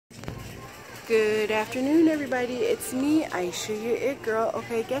Good afternoon, everybody. It's me, Aisha, your it girl.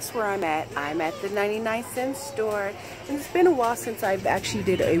 Okay, guess where I'm at? I'm at the 99-cent store. And it's been a while since I've actually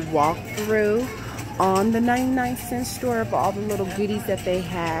did a walkthrough on the 99-cent store of all the little goodies that they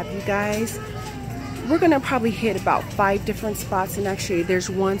have, you guys. We're going to probably hit about 5 different spots. And actually, there's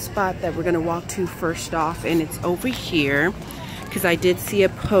one spot that we're going to walk to first off. And it's over here. Because I did see a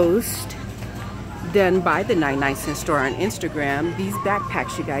post done by the 99-cent store on Instagram, these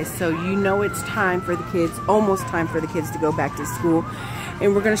backpacks, you guys. So you know it's time for the kids, almost time for the kids to go back to school.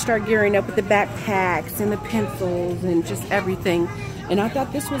 And we're gonna start gearing up with the backpacks and the pencils and just everything. And I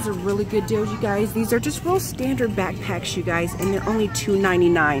thought this was a really good deal, you guys. These are just real standard backpacks, you guys, and they're only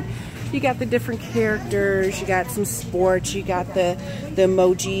 $2.99. You got the different characters, you got some sports, you got the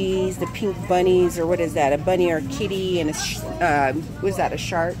emojis, the pink bunnies, or what is that, a bunny or a kitty, and was that a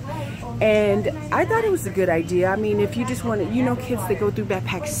shark? And I thought it was a good idea. I mean, if you just want to, you know, kids that go through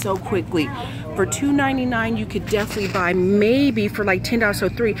backpacks so quickly. For $2.99, you could definitely buy, maybe for like $10, so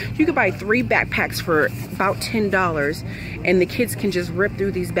you could buy 3 backpacks for about $10, and the kids can just rip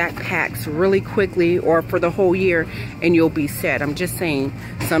through these backpacks really quickly, or for the whole year, and you'll be set. I'm just saying,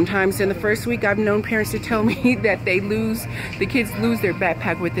 sometimes in the first week, I've known parents to tell me that the kids lose their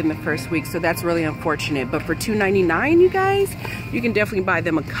backpack within the first week, so that's really unfortunate. But for $2.99, you guys, you can definitely buy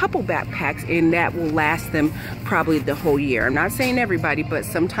them a couple backpacks, and that will last them probably the whole year. I'm not saying everybody, but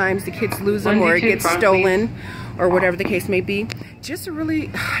sometimes the kids lose them, or it gets stolen, or whatever the case may be. Just a really,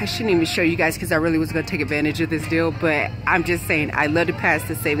 I shouldn't even show you guys because I really was going to take advantage of this deal, but I'm just saying, I love to pass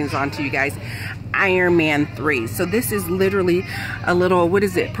the savings on to you guys. Iron Man 3. So this is literally a little, what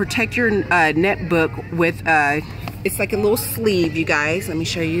is it? Protect your net book with, it's like a little sleeve, you guys. Let me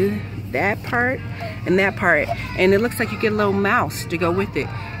show you that part and that part. And it looks like you get a little mouse to go with it.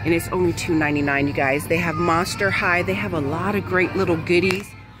 And it's only $2.99, you guys. They have Monster High. They have a lot of great little goodies.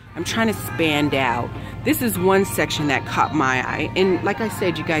 I'm trying to expand out. This is one section that caught my eye. And like I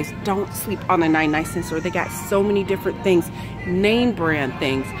said, you guys, don't sleep on the 99-cent store. They got so many different things, name brand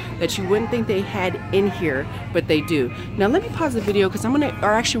things that you wouldn't think they had in here, but they do. Now let me pause the video because I'm gonna,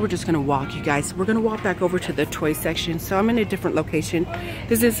 or actually we're just gonna walk, you guys. We're gonna walk back over to the toy section. So I'm in a different location.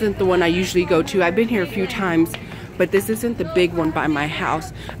 This isn't the one I usually go to. I've been here a few times, but this isn't the big one by my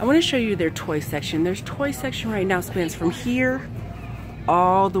house. I wanna show you their toy section. There's toy section right now spans from here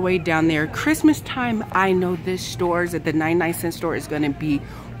all the way down there. Christmas time, I know this stores at the 99-cent store is going to be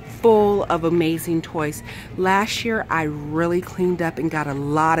full of amazing toys. Last year, I really cleaned up and got a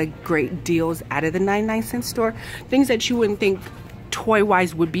lot of great deals out of the 99-cent store. Things that you wouldn't think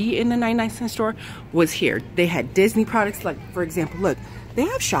toy-wise would be in the 99-cent store was here. They had Disney products, like, for example, look, they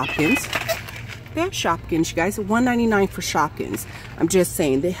have Shopkins. They have Shopkins, you guys. $1.99 for Shopkins. I'm just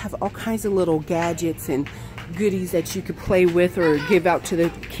saying, they have all kinds of little gadgets and goodies that you could play with or give out to the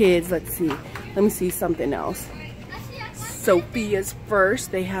kids. Let's see. Let me see something else. Sophia's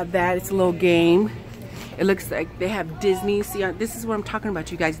First. They have that. It's a little game. It looks like they have Disney. See, this is what I'm talking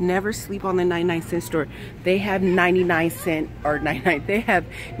about, you guys. Never sleep on the 99-cent store. They have 99-cent or 99. They have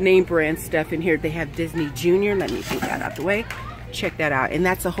name brand stuff in here. They have Disney Junior. Let me take that out the way. Check that out. And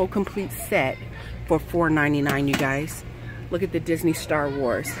that's a whole complete set for $4.99, you guys. Look at the Disney Star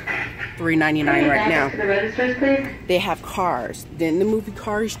Wars. $3.99 right now. The registers, please. They have Cars. Then the movie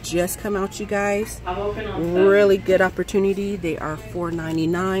Cars just come out, you guys. Really good opportunity. They are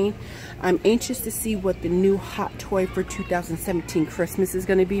 $4.99. I'm anxious to see what the new hot toy for 2017 Christmas is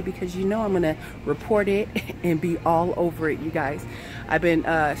going to be, because you know I'm going to report it and be all over it, you guys. I've been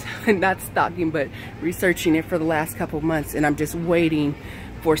not stalking, but researching it for the last couple months, and I'm just waiting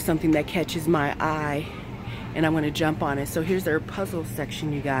for something that catches my eye, and I'm going to jump on it. So here's their puzzle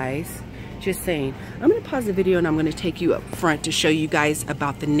section, you guys. Just saying. I'm going to pause the video and I'm going to take you up front to show you guys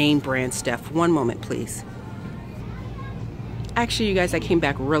about the name brand stuff. One moment, please. Actually, you guys, I came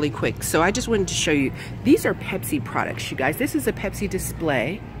back really quick. So I just wanted to show you. These are Pepsi products, you guys. This is a Pepsi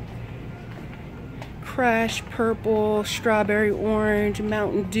display. Crush, purple, strawberry, orange,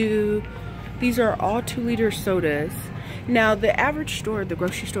 Mountain Dew. These are all 2-liter sodas. Now, the average store, the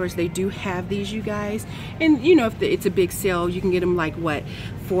grocery stores, they do have these, you guys. And, you know, if it's a big sale, you can get them like, what,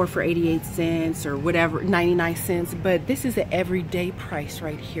 4 for 88 cents or whatever, 99 cents. But this is an everyday price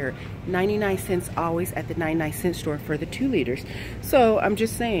right here. 99 cents always at the 99-cent store for the 2 liters. So, I'm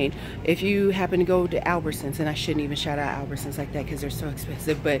just saying, if you happen to go to Albertsons, and I shouldn't even shout out Albertsons like that because they're so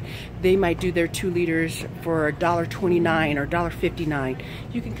expensive, but they might do their 2 liters for $1.29 or $1.59.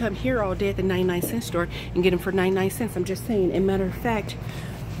 You can come here all day at the 99-cent store and get them for 99 cents. I'm just saying. And matter of fact,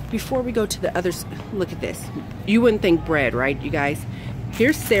 before we go to the others, look at this. You wouldn't think bread, right, you guys?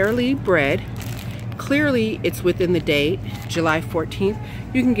 Here's Sara Lee bread. clearly it's within the date, July 14th.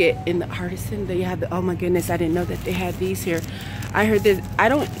 You can get in the artisan, they have the, oh my goodness, I didn't know that they had these here. I heard this,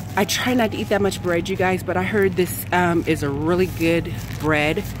 I try not to eat that much bread, you guys, but I heard this is a really good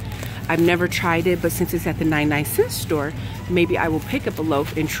bread. I've never tried it, but since it's at the 99-cent store, maybe I will pick up a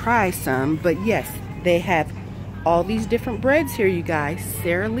loaf and try some. But yes, they have all these different breads here, you guys.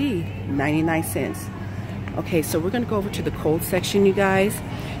 Sara Lee, 99 cents. Okay, so we're gonna go over to the cold section, you guys.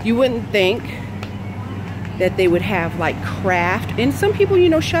 You wouldn't think that they would have like Kraft, and some people, you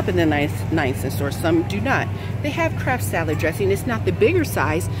know, shop in the 99-cent store, some do not. They have Kraft salad dressing. It's not the bigger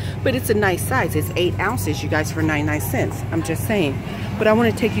size, but it's a nice size. It's 8 ounces, you guys, for 99 cents. I'm just saying. But I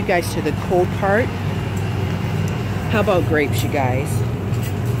want to take you guys to the cold part. How about grapes, you guys?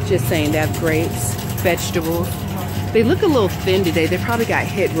 Just saying, they have grapes, vegetables. They look a little thin today. They probably got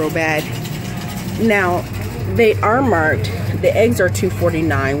hit real bad. Now, they are marked. The eggs are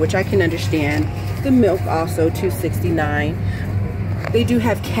 $2.49, which I can understand. The milk also $2.69. They do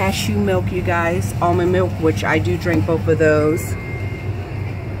have cashew milk, you guys. Almond milk, which I do drink both of those.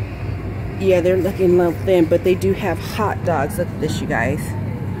 Yeah, they're looking a little thin, but they do have hot dogs. Look at this, you guys.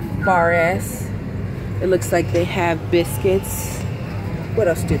 Bar S. It looks like they have biscuits. What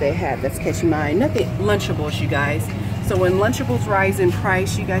else do they have that's catching my eye? Nothing. Lunchables, you guys. So when Lunchables rise in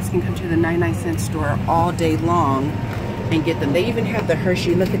price, you guys can come to the 99-cent store all day long and get them. They even have the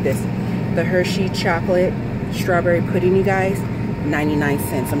Hershey. Look at this. The Hershey chocolate strawberry pudding, you guys. 99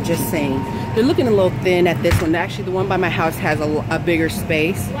 cents. I'm just saying. They're looking a little thin at this one. Actually, the one by my house has a bigger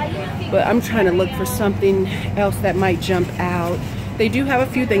space. But I'm trying to look for something else that might jump out. They do have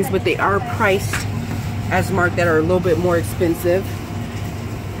a few things, but they are priced as marked that are a little bit more expensive.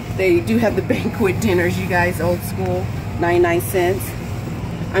 They do have the banquet dinners, you guys, old school, 99 cents.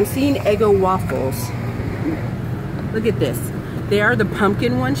 I'm seeing Eggo waffles. Look at this. They are the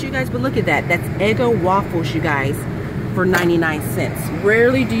pumpkin ones, you guys, but look at that. That's Eggo waffles, you guys, for 99 cents.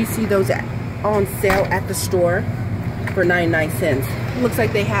 Rarely do you see those on sale at the store for 99 cents. Looks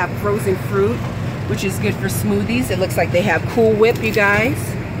like they have frozen fruit, which is good for smoothies. It looks like they have Cool Whip, you guys.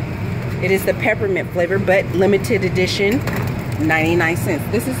 It is the peppermint flavor, but limited edition, 99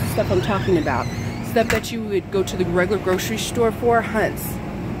 cents. This is the stuff I'm talking about. Stuff that you would go to the regular grocery store for, Hunt's.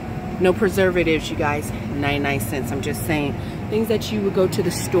 No preservatives, you guys, 99 cents. I'm just saying. Things that you would go to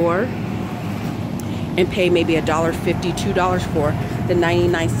the store and pay maybe $1.50, $2 for, the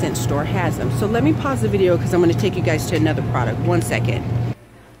 99-cent store has them. So let me pause the video because I'm going to take you guys to another product. 1 second.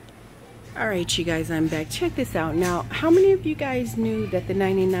 Alright, you guys, I'm back. Check this out. Now, how many of you guys knew that the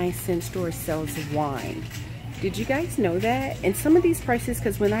 99-cent store sells wine? Did you guys know that? And some of these prices,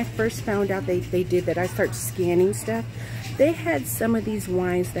 because when I first found out they did that, I started scanning stuff. They had some of these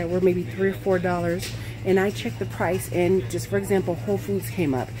wines that were maybe $3 or $4, and I checked the price, and just for example, Whole Foods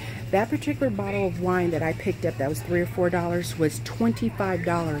came up. That particular bottle of wine that I picked up that was $3 or $4 was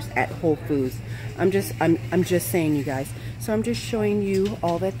 $25 at Whole Foods. I'm just saying, you guys. So I'm just showing you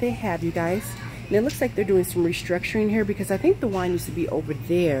all that they have, you guys. And it looks like they're doing some restructuring here because I think the wine used to be over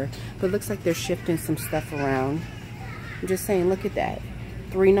there, but it looks like they're shifting some stuff around. I'm just saying, look at that.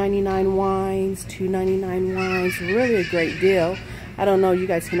 $3.99 wines, $2.99 wines, really a great deal. I don't know, you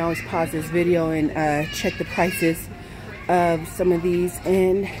guys can always pause this video and check the prices of some of these,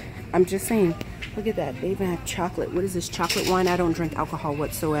 and I'm just saying, look at that. They even have chocolate. What is this, chocolate wine? I don't drink alcohol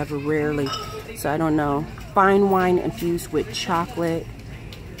whatsoever, rarely, so I don't know. Fine wine infused with chocolate.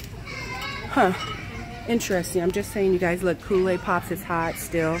 Huh, interesting. I'm just saying, you guys, look, Kool-Aid Pops is hot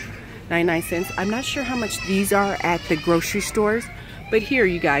still, 99 cents. I'm not sure how much these are at the grocery stores, but here,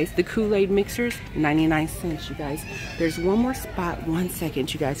 you guys, the Kool-Aid mixers, 99 cents, you guys. There's one more spot. 1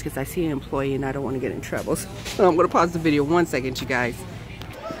 second, you guys, because I see an employee and I don't want to get in trouble. So I'm going to pause the video. 1 second, you guys.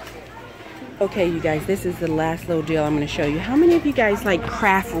 Okay, you guys, this is the last little deal I'm going to show you. How many of you guys like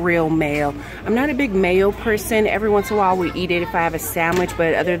Kraft real mayo? I'm not a big mayo person. Every once in a while we eat it if I have a sandwich,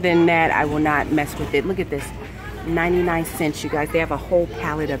 but other than that, I will not mess with it. Look at this. 99 cents, you guys. They have a whole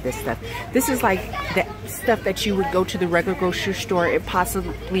pallet of this stuff. This is like the stuff that you would go to the regular grocery store. It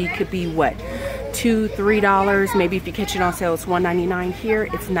possibly could be what, $2, $3. Maybe if you catch it on sale, it's $1.99. Here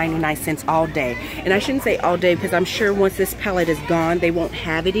it's 99 cents all day. And I shouldn't say all day because I'm sure once this pallet is gone, they won't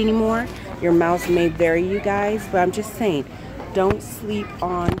have it anymore. Your miles may vary, you guys, but I'm just saying, don't sleep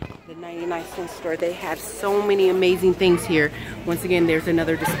on the 99-cent store. They have so many amazing things here. Once again, there's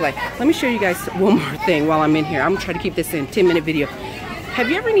another display. Let me show you guys one more thing while I'm in here. I'm gonna try to keep this in a 10-minute video.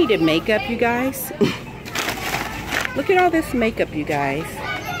 Have you ever needed makeup, you guys? Look at all this makeup, you guys.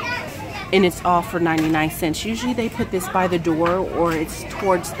 And it's all for 99 cents. Usually they put this by the door or it's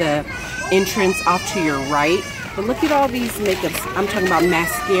towards the entrance off to your right. But look at all these makeups. I'm talking about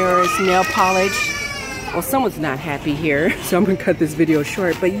mascaras, nail polish. Well, someone's not happy here, so I'm gonna cut this video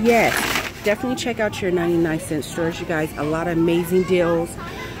short. But yes, definitely check out your 99-cent stores, you guys. A lot of amazing deals.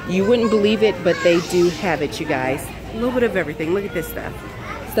 You wouldn't believe it, but they do have it, you guys. A little bit of everything. Look at this stuff.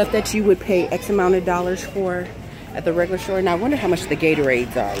 Stuff that you would pay X amount of dollars for at the regular store. Now I wonder how much the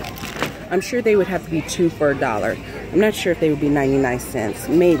Gatorades are. I'm sure they would have to be 2 for $1. I'm not sure if they would be 99 cents.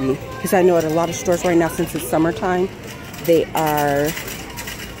 Maybe, because I know at a lot of stores right now, since it's summertime, they are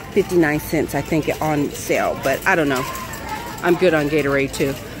 59 cents, I think, on sale. But I don't know. I'm good on Gatorade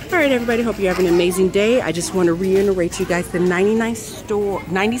too. All right, everybody, hope you have an amazing day. I just want to reiterate to you guys, the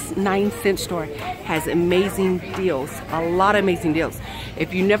 99-cent store has amazing deals, a lot of amazing deals.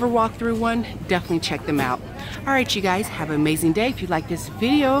 If you never walked through one, definitely check them out. All right, you guys, have an amazing day. If you like this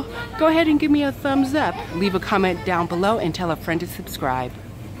video, go ahead and give me a thumbs up. Leave a comment down below and tell a friend to subscribe.